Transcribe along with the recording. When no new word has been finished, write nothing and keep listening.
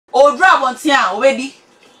Oh, drab on tia already.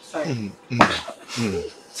 Sorry.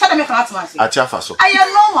 Tell me come to my I so. I am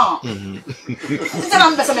normal. Tell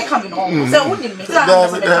them better me coming home. So wouldn't me.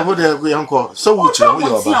 So would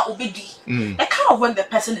you I can't when the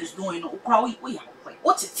person is doing what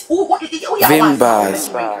it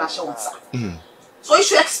so you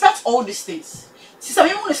should expect all these things. See some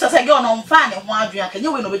people say go on fan and one drink can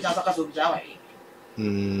you win over chance of Java. Do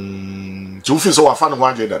you feel so fun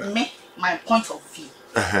one day? Me, my point of view.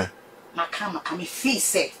 My camera can me feel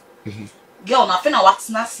say. Girl, nothing I what's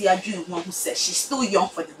not see a dream who says she's still young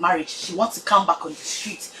for the marriage. She wants to come back on the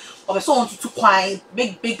street. Or so want to quiet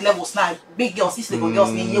big levels now. Big girls, these little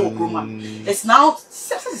girls need you grown up. It's now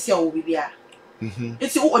success is here will be there.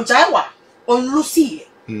 It's you on Jaiwa on Lucy.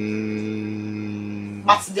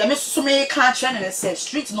 But there are so many country and say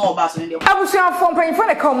street no about in the Abusian from paying for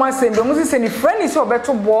the common same, but Moses and the friend is so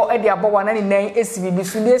better war at the above 199 SCB.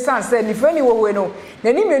 So they said the friend will know.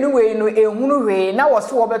 The name anyway no a way now was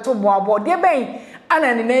so better war dear Bain.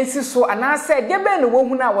 And Nancy so and I said, dear Ben, the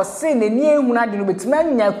woman I was saying the near who I didn't with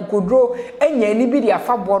man could draw any biddy a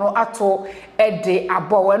fabono at all at the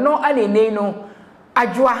above no any nano.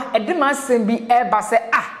 Ajua a demand be air basse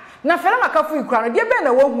ah. Na fela makafu ikura no de ben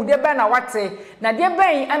na wohu de ben na wate na de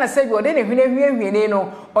ben ana sabi ode ne hwene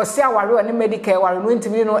no ose aware one medical aware no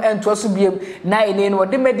ntimi no ento so biem na ene no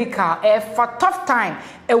de medical for tough time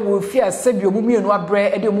e wo fi asabi omumienu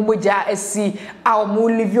abre e de omumogya asi a omu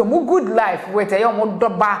live omu good life with e omu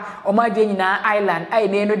doba omu ade nyina island ai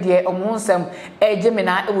ne no de omu nsem e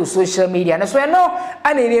gemina e wo social media na so e no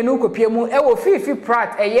ana ene no kopiemu e wo fifi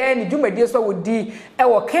prat e ye ni dwumadie so wo di e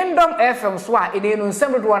wo Kingdom FM so a ene no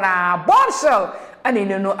nsem do na bombshell ani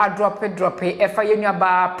no drop efa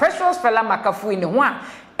yenuaba precious fella makafu ni ho a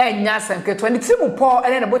enya sanke 22 mu Paul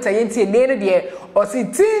ene na bota yenti ene no de o si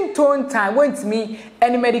teen tone time went me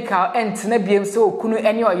any medical ent na biem so okunu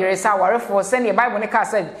ene oyere sa warefo se ne bible ne ka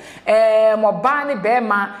said mo ba ne be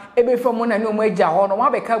ma ebe fo na no mo agya ho no mo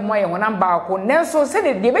abeka mo aye wona mba ko nenso se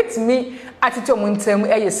ne de betimi atito mu ntam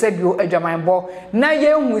eye sadio adwamanbo na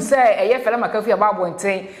ye hu se eye fela makafu ababo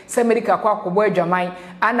nten se medical kwa akobo adwaman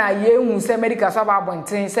ana ye hu se medical so ababo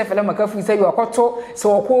nten se fela makafu se yo akoto se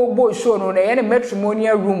okogbo show no na ye ne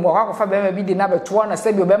matrimonial room wakwafa be ma bi di na beto na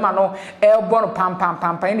sadio be ma no elbow pam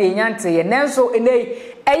na enyante ye nenso ene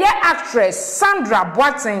eye actress Sandra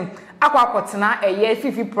Boatin akwakotena eye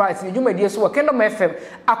fifi price ni dwumadie so Kingdom FM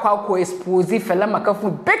akwako expose fela makafu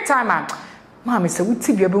big time man mama se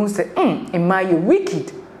wuti bia be hu se emma ye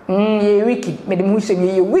wicked ye wicked me de mu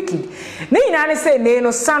hye ye wicked ne nyina ne se ne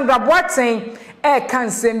no Sandra Boatin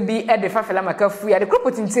kansem bi de fafela makafu ya de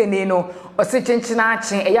kropotinti ne no o se chenchina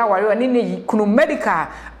achen ya ware ne ne kunu medical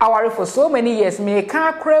aware for so many years me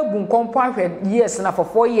ka kra bu nkompo ahwe years na for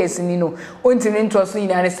 4 years ni no ontimi ntoso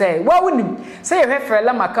nyina ne say wa wonim say ye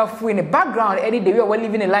fafela makafu in the background any day we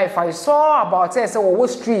living a life I saw about say wo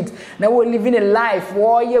street na we living a life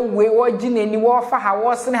wo ye we wo gineni wo fa ha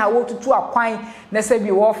wo sene ha wo tutu akwan na say bi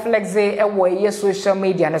wo flex e wo ye social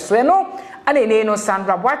media na so no ane ne no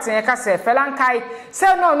Sandra Boatin ka se felankai se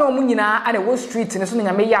no mu nyina ane wo street ne so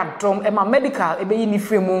nyame ya dom e ma medical e be yi ni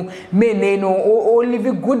fremu me ne no o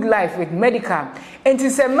live good life with medical enti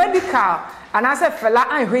se medical ana se fela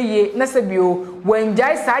anhweye na se bio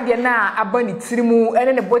wenjai saade na aba ni tirimu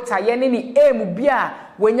ene ne bota ye ne ni emu bia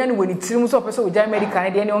wenya ne woni tirimu so pese ojai medical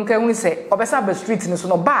ne de ne onka hunu se obesa ba street ne so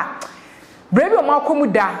no ba brebi o makomu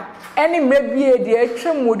da eni mebie de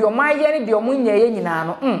atwemu de o maye ne de o munye ye nyina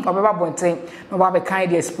no obeba bonten no ba be kan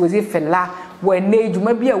de expose fela we na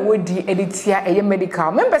ejuma bia wodi editia eye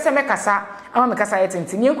medical membese mekasa ama mekasa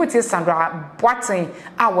yetenti ni enkotie Sandra Boatin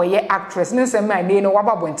a wo ye actress ne nsem ma ne no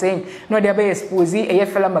waba bonten no de be expose eye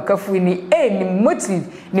fela makafu ni any motive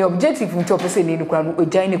ni objective nti opese ni nukura no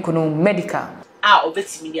ojan ni kono medical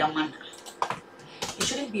obetimi dia man it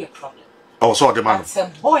shouldn't be a problem. Oh, so the man. As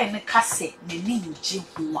a boy in the cassette, the name Jim.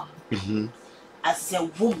 As a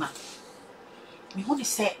woman, you want to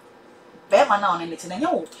say, Bear now and anything,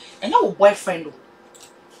 and your boyfriend.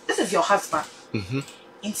 This is your husband.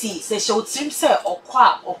 Inti says she would seem say or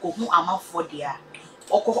qua or go amount for dear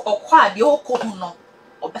or qua the old cohuno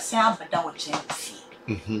or Bassian, but down with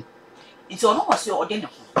Jane. It's almost your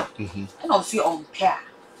ordinary and also your own pair.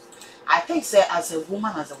 I think, say, as a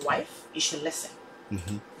woman, as a wife, you should listen.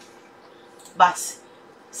 But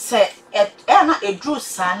say a drew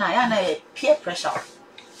sana a peer pressure.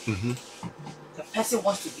 The person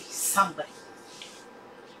wants to be somebody.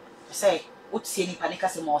 Say, would see any panic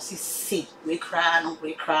as a more say, we cry no.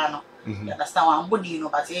 You understand what I'm body, you know,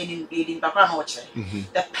 but in background watching.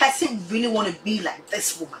 The person really want to be like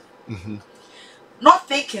this woman. Not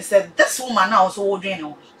thinking, said this woman now so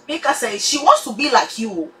ordinary. Because she wants to be like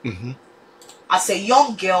you. As a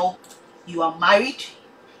young girl, you are married,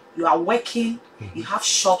 you are working, you have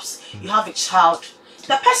shops, you have a child.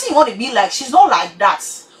 The person you want to be like, she's not like that.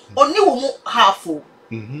 Only woman half. So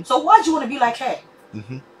why do you want to be like her?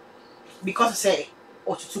 Because say,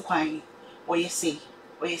 or to too quietly, or you say,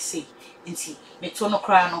 inti, me tono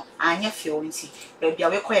crano, and your feel inti, baby, I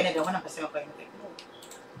will call another 100% of anything. No.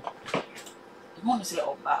 You want to say,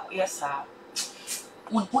 oh, yes, sir.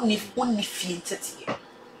 Only feel it.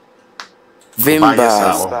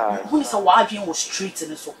 Vimba. Who is a wife in the streets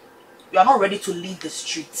and so you are not ready to leave the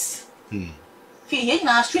streets. Feel in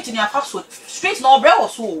our street in your password, streets no bread or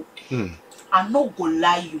so. And no go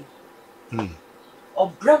lie you. Or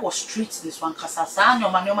bread or streets this one, Cassan,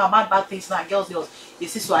 your man, your bad things like girls.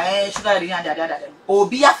 This is why sugar or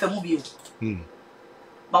be a family.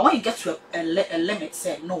 But when you get to a limit,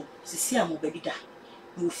 say no, see, I'm baby da.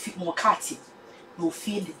 You feel more catty, you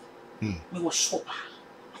feel it, you will shop.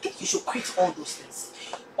 I think you should quit all those things.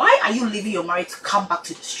 Why are you leaving your marriage to come back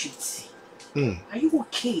to the streets? Are you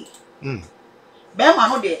okay? Bema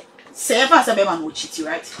no de say ever say Bema no cheat,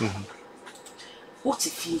 right? What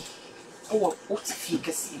if he or what if he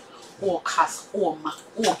kasi or cast or ma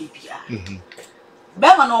or baby?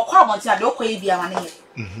 Bema no kwa monti ade okwa bia mane.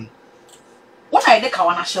 What I dey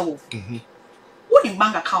kawana show. What in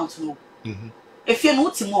bank account no? If you know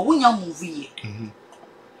timo wunya movie.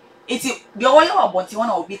 It's the oil about one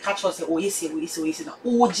will be catch us or yes, now.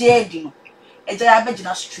 Oh, Jedino. A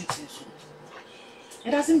diabegina street.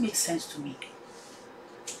 It doesn't make sense to me.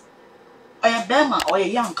 Or a Bema or a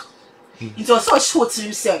young. It was so short to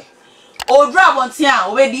himself. Oh, grab on tia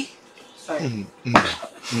already. Sorry.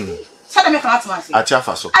 Shall I make an atmosphere? At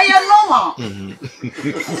Yafaso. I am normal.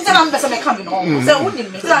 I'm the coming home. So,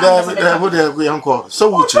 wouldn't me? Uncle. So,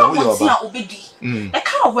 would you the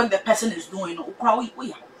kind of work the person is doing, what are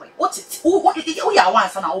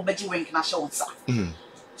once and I'll bet you when can I show on.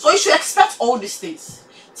 So you should expect all these things.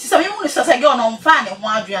 Since I mean, say go on fan and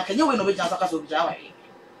one drink, can you win over Jansakas of Java?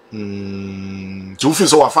 Do you feel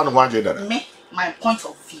so fun one day? Me, my point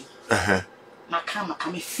of view. My camera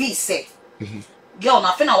can be feel safe. Girl,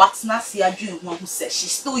 nothing I what's not see a dream who says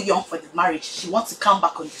she's still young for the marriage. She wants to come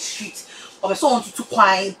back on the street. Or so on to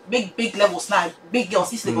quiet, big levels now, big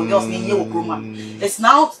girls, these little girls in your groom. It's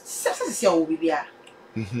now success is here will be there.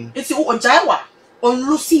 It's on Jaiwa, on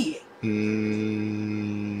Lucy.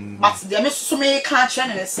 But there are so many country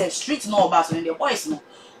and say street no about and the boys no.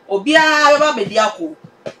 Obia baby diako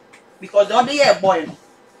because the other year boy no.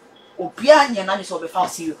 Obia nyana is over found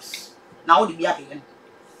serious. Now the bia begin.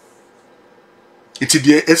 It's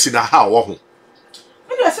the S in a how.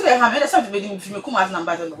 Maybe I said I have something to be me come as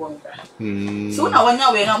number on the one. So now when you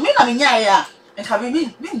are now, me na me nya and have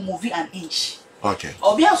been movie an inch. Okay.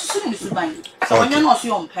 Obia so soon to buy. So when you know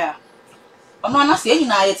so on pair. Ono na se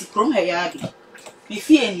nyina yeti krom ha ya bi. Me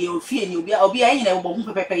fie ni obia nyina wo bo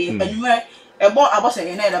pepepe ye anwere ebo abose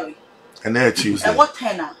ye na ela bi. And then Tuesday. Ebo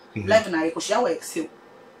 10 na 11 na ye ko shia wa excel.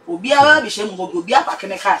 Obia wa bi she mu obia pa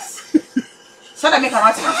kene cars. So that make an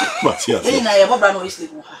artist. But yes. Nyina ye bo bra no isle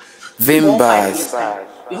mu ha. Vimbas.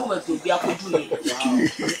 We hope to obia ko du ye.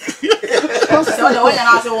 So the one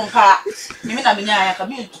na say won pa. Me na me nya ya ka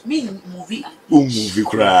me movie. Movie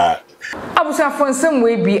kra. Abusafo nsem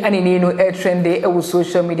we bi anene no trende e wo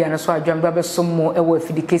social media no so adwambra be sommo e wo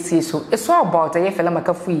afidikesi so it's all about e fela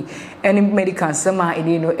makafui any medical nsem a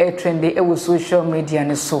ene no trende e wo social media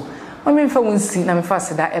no so mami mfa wonsi na mfa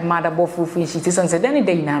seda e mada bofufu nshi ti sanse dani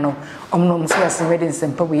dey na no omno so yase ready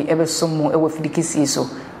nsem we e be sommo e wo afidikesi so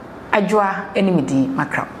adwoa enimidi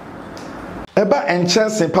makra Eba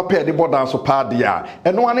enchansen papa de bodan so pa dia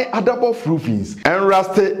eno ane adabo roofings and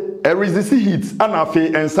raste resist heat and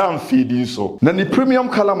afi and some feeding so na ni premium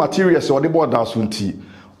color materials or the bodan so nti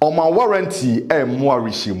oma warranty mo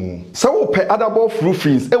arishimu so wo pe adabo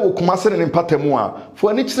roofings e wo kuma se ne mpatamu a fo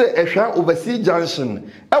ani kire ehwa overseas junction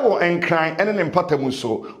e wo enkran ene ne mpatamu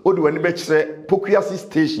so odi wani be kire Pokuasi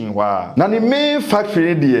station wa na ni main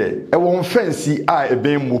factory de e wo fancy a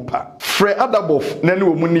eben mupa Fre Adabof nani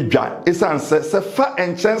wo muni dwa esanse se fa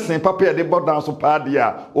enchansen papa de bodan so pa de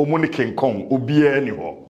a o muni kenkon obiya ni ho